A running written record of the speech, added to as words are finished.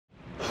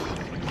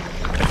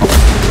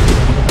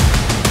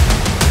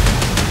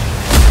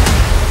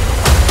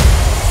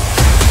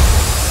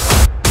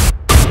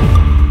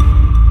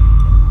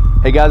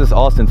Hey guys, it's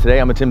Austin. Today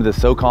I'm attending the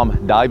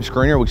SOCOM dive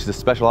screener, which is a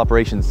special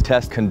operations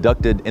test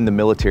conducted in the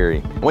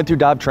military. I went through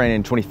dive training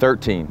in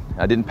 2013.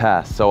 I didn't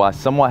pass, so I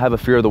somewhat have a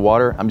fear of the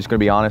water. I'm just gonna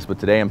be honest, but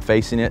today I'm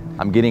facing it.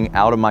 I'm getting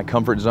out of my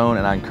comfort zone,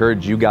 and I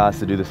encourage you guys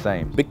to do the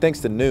same. Big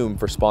thanks to Noom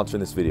for sponsoring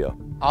this video.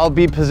 I'll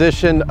be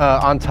positioned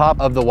on top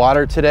of the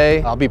water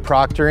today. I'll be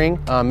proctoring,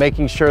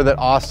 making sure that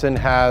Austin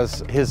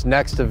has his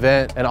next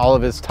event and all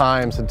of his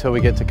times until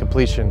we get to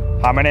completion.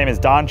 Hi, my name is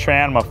Don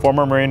Tran. I'm a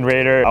former Marine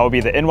Raider. I will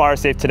be the in-water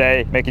safe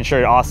today, making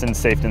sure Austin's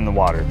safe in the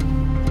water.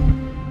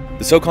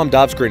 The SOCOM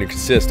dive screener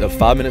consists of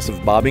 5 minutes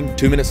of bobbing,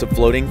 2 minutes of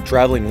floating,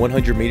 traveling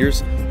 100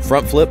 meters,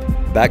 front flip,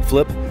 back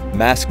flip,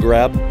 mask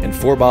grab, and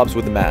 4 bobs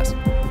with the mask.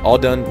 All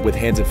done with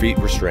hands and feet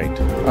restrained.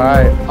 All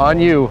right, on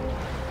you,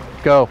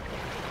 go.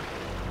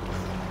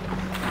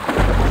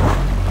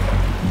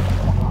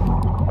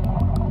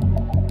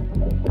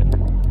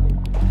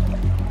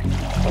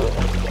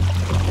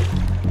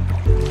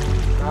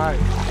 All right.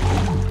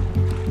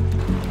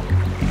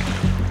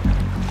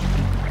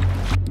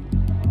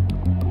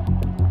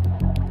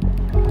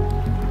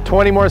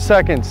 $20 more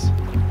seconds.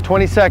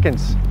 20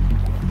 seconds.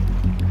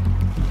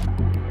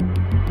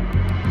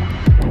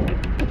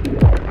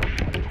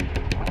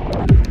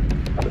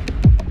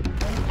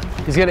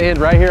 He's gonna end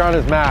right here on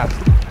his mast.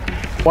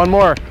 One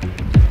more.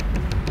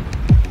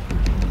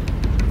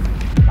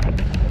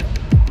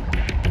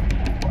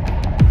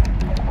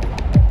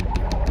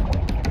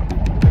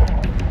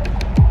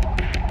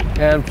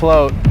 And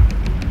float.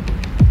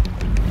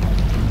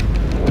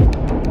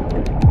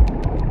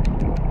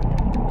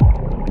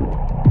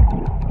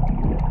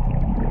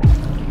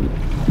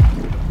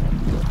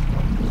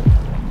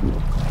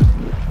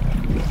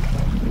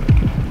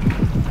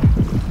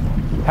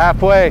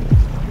 Halfway.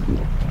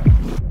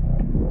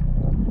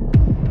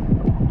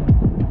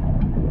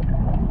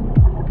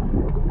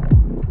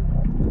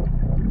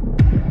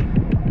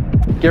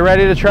 Get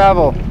ready to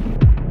travel.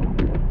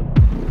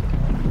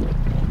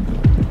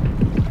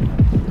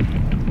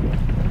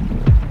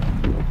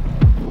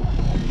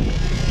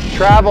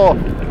 Travel.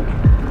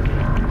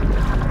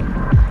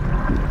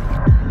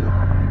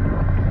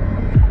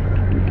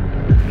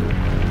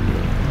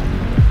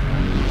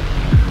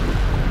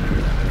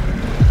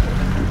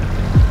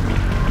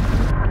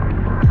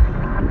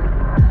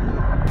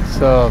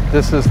 So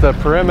this is the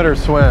perimeter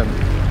swim,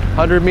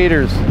 100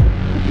 meters,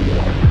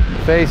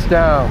 face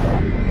down,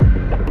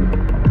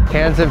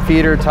 hands and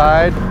feet are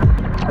tied.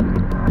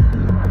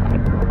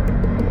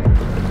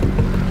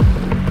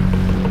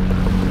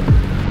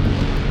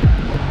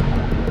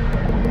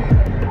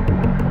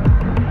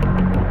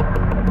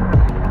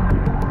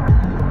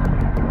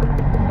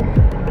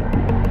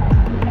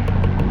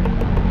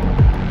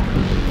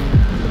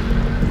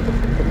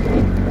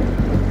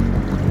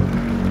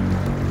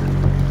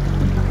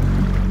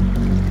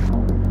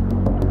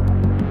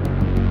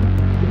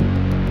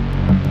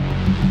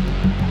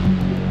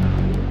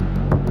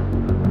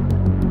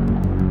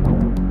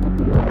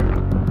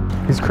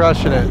 He's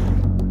crushing it.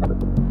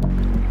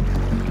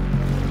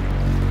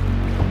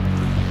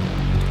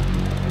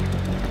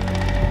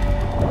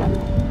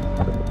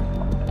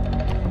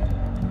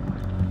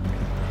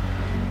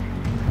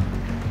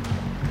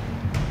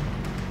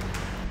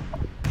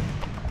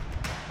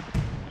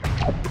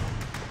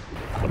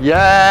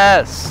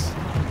 Yes!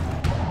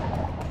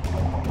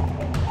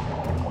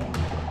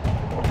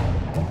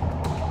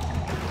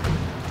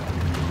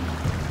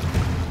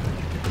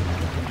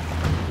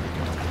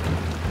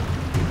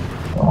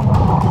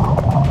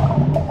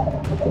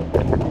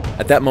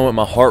 At that moment,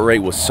 my heart rate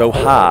was so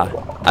high,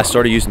 I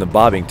started using the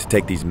bobbing to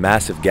take these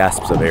massive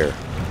gasps of air.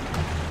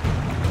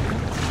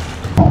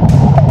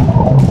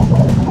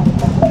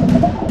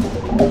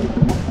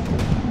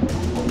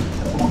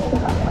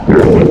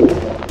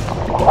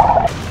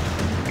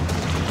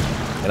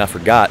 And I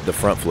forgot the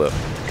front flip.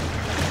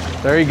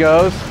 There he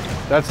goes.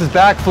 That's his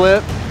back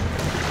flip.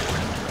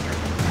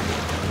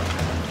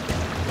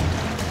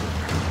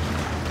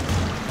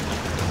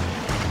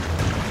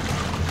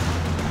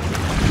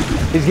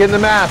 He's getting the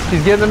mask,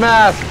 he's getting the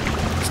mask.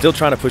 Still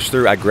trying to push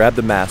through, I grabbed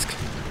the mask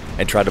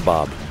and tried to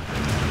bob.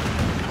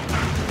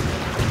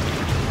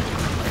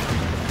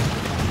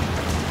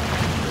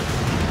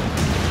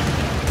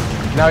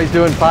 Now he's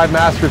doing 5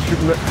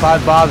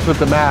 bobs with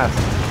the mask.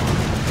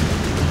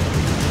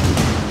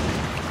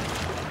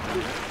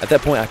 At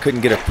that point, I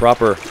couldn't get a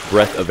proper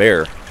breath of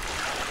air,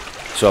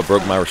 so I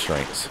broke my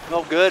restraints.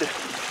 Felt good.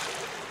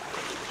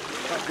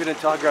 Felt good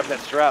until I grabbed that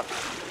strap.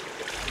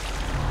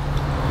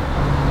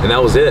 And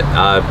that was it.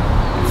 I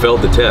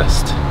failed the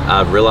test.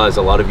 I realized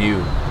a lot of you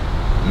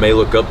may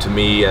look up to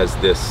me as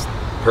this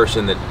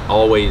person that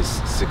always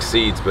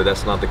succeeds, but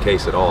that's not the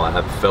case at all. I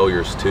have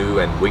failures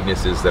too and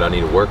weaknesses that I need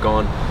to work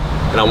on.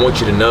 And I want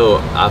you to know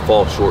I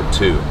fall short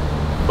too.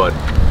 But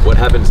what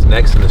happens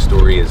next in the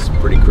story is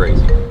pretty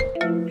crazy.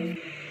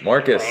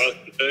 Markus.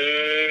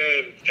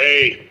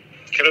 Hey,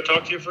 can I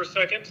talk to you for a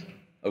second?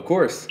 Of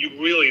course. You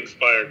really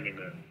inspired me,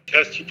 man. The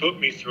test you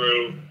put me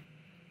through,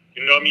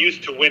 you know, I'm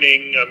used to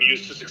winning, I'm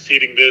used to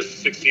succeeding this,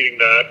 succeeding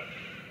that,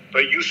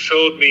 but you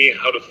showed me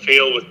how to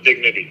fail with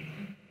dignity.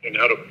 and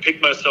how to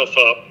pick myself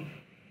up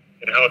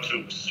and how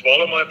to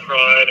swallow my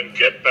pride and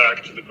get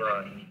back to the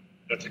grind.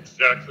 That's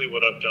exactly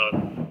what I've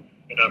done,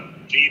 and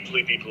I'm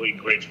deeply, deeply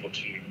grateful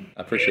to you.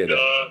 I appreciate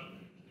that.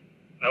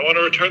 I want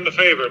to return the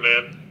favor,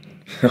 man.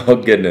 Oh,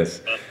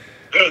 goodness.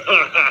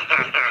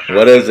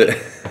 What is it?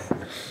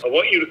 I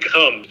want you to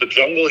come to the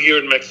jungle here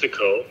in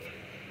Mexico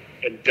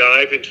and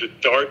dive into a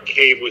dark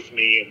cave with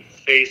me and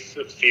face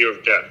the fear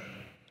of death.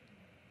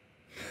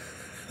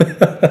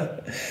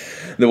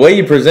 The way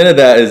you presented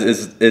that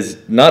is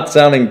not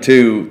sounding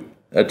too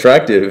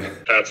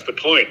attractive. That's the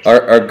point.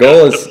 Our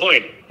goal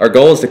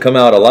is to come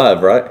out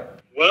alive, right?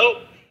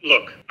 Well,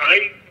 look,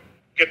 I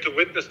get to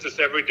witness this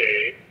every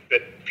day,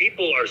 that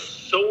people are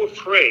so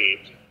afraid,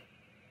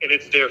 and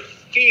it's their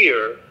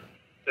fear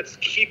that's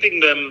keeping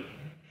them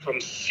from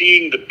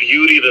seeing the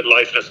beauty that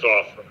life has to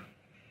offer.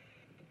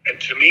 And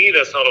to me,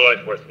 that's not a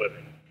life worth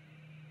living.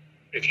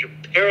 If you're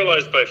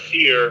paralyzed by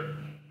fear,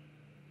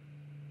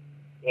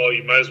 well,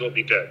 you might as well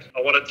be dead.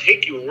 I want to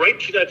take you right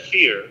to that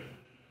fear,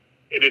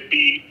 and it'd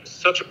be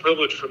such a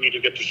privilege for me to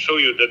get to show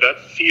you that that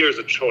fear is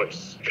a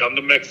choice. Come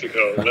to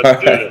Mexico.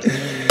 Let's do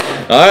this.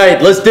 All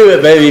right, let's do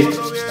it, baby.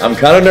 I'm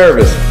kind of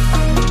nervous.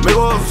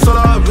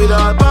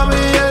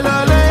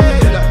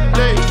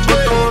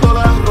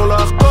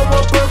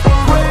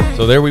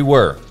 So there we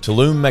were,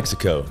 Tulum,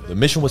 Mexico. The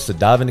mission was to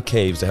dive into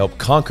caves to help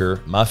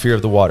conquer my fear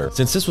of the water.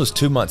 Since this was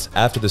 2 months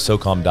after the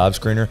SOCOM dive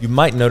screener, you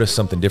might notice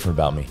something different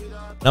about me.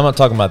 Now I'm not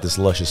talking about this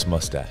luscious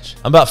mustache.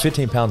 I'm about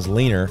 15 pounds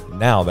leaner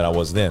now than I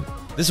was then.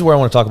 This is where I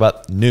want to talk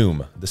about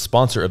Noom, the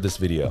sponsor of this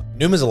video.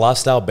 Noom is a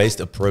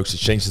lifestyle-based approach that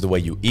changes the way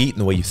you eat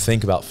and the way you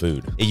think about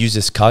food. It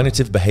uses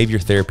cognitive behavior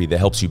therapy that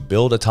helps you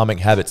build atomic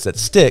habits that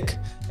stick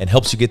and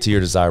helps you get to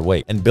your desired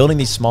weight. And building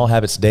these small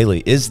habits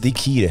daily is the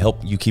key to help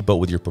you keep up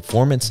with your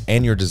performance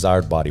and your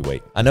desired body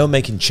weight. I know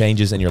making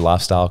changes in your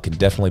lifestyle can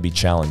definitely be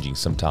challenging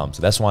sometimes.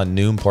 That's why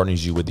Noom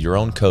partners you with your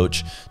own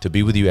coach to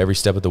be with you every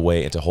step of the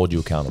way and to hold you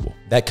accountable.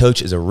 That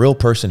coach is a real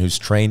person who's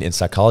trained in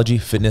psychology,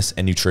 fitness,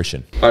 and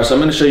nutrition. All right, so I'm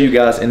gonna show you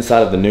guys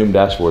inside of the Noom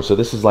dashboard. So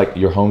this is like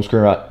your home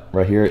screen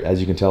right here. As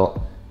you can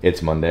tell,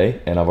 it's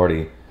Monday and I've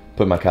already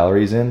put my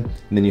calories in.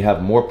 And then you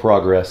have more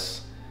progress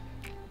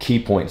key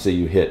points that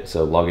you hit.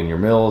 So logging your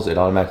meals, it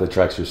automatically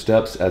tracks your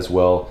steps, as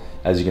well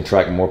as you can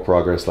track more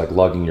progress like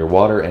logging your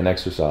water and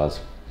exercise.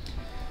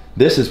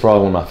 This is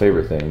probably one of my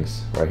favorite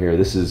things right here.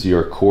 This is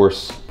your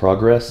course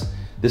progress.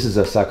 This is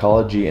a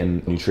psychology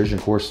and nutrition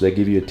course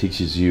it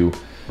teaches you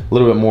a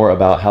little bit more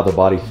about how the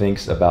body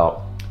thinks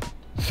about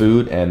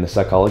food and the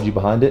psychology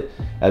behind it,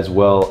 as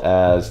well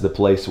as the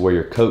place where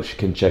your coach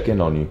can check in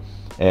on you.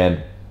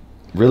 And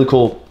really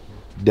cool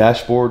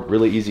dashboard,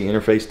 really easy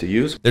interface to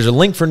use. There's a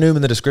link for Noom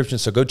in the description,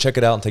 so go check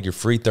it out and take your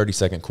free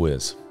 30-second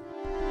quiz.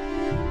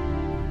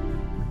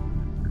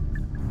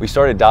 We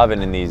started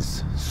diving in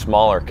these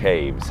smaller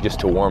caves just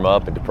to warm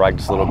up and to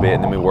practice a little bit,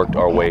 and then we worked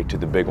our way to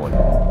the big one.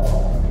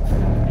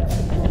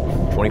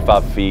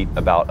 25 feet,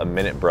 about a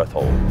minute breath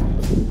hold.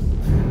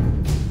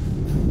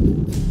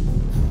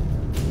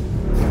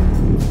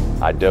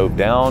 I dove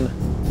down.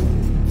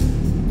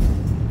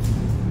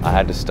 I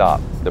had to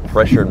stop. The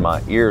pressure in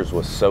my ears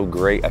was so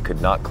great I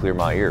could not clear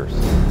my ears.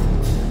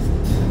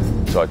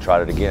 So I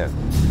tried it again.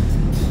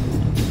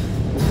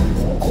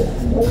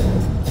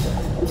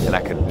 And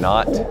I could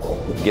not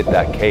get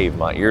that cave.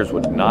 My ears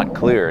would not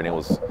clear, and it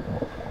was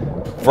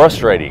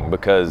frustrating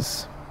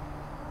because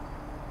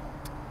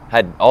I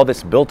had all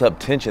this built up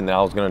tension that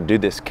I was gonna do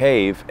this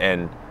cave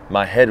and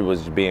my head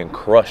was being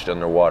crushed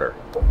underwater.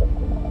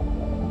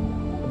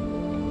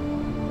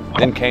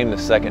 Then came the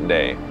second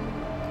day,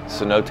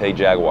 Cenote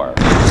Jaguar.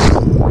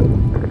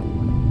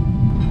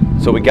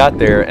 So we got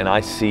there and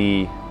I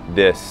see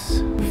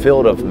this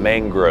field of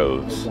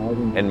mangroves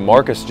and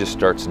Markus just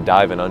starts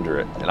diving under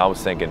it. And I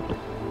was thinking,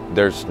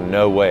 there's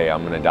no way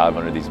I'm gonna dive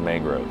under these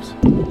mangroves.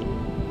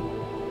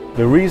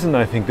 The reason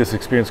I think this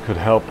experience could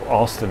help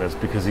Austen is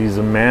because he's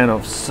a man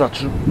of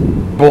such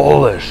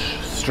bullish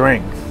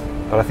strength.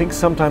 But I think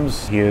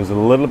sometimes he has a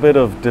little bit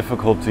of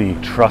difficulty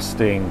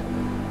trusting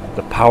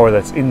the power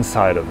that's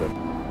inside of him.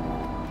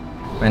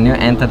 When you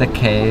enter the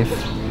cave,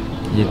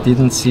 you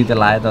didn't see the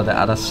light on the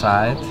other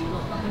side.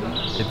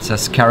 It's a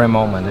scary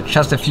moment. It's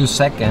just a few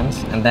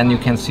seconds and then you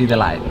can see the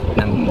light.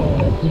 And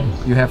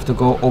you have to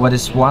go over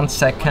this 1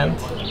 second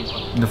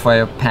before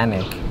you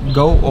panic.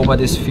 Go over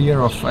this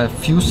fear of a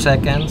few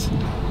seconds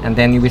and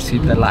then you will see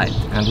the light.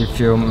 And if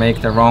you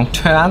make the wrong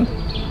turn,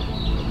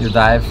 you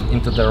dive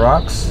into the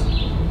rocks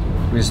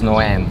with no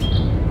end.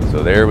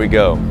 So there we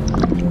go.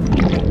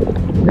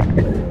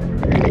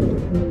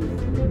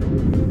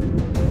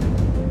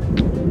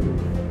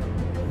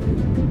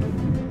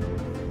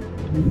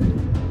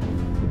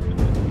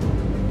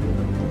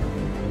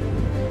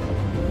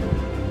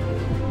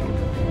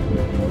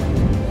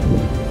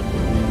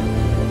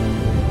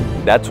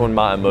 That's when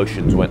my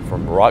emotions went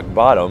from rock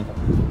bottom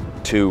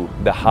to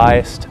the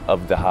highest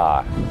of the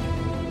high.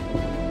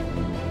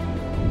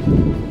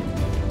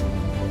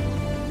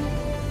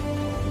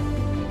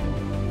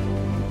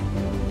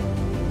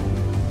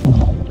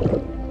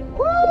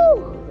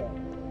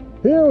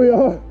 Here we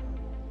are.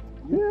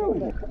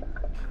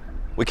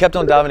 We kept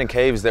on diving in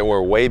caves that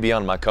were way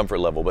beyond my comfort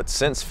level, but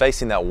since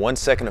facing that 1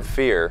 second of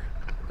fear,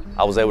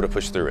 I was able to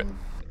push through it.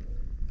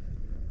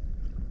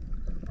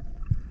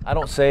 I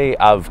don't say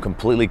I've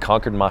completely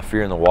conquered my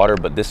fear in the water,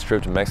 but this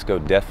trip to Mexico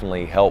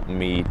definitely helped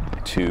me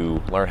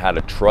to learn how to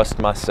trust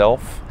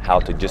myself, how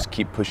to just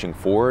keep pushing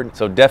forward.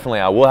 So definitely,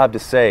 I will have to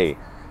say,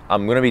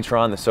 I'm gonna be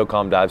trying the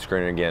SOCOM dive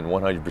screener again,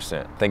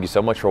 100%. Thank you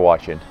so much for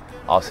watching.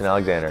 Austen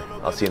Alexander.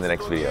 I'll see you in the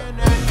next video.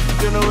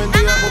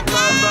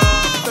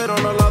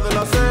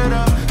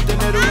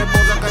 Tener una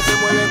esposa que se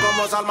mueve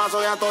como Salma,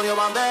 soy Antonio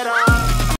Banderas.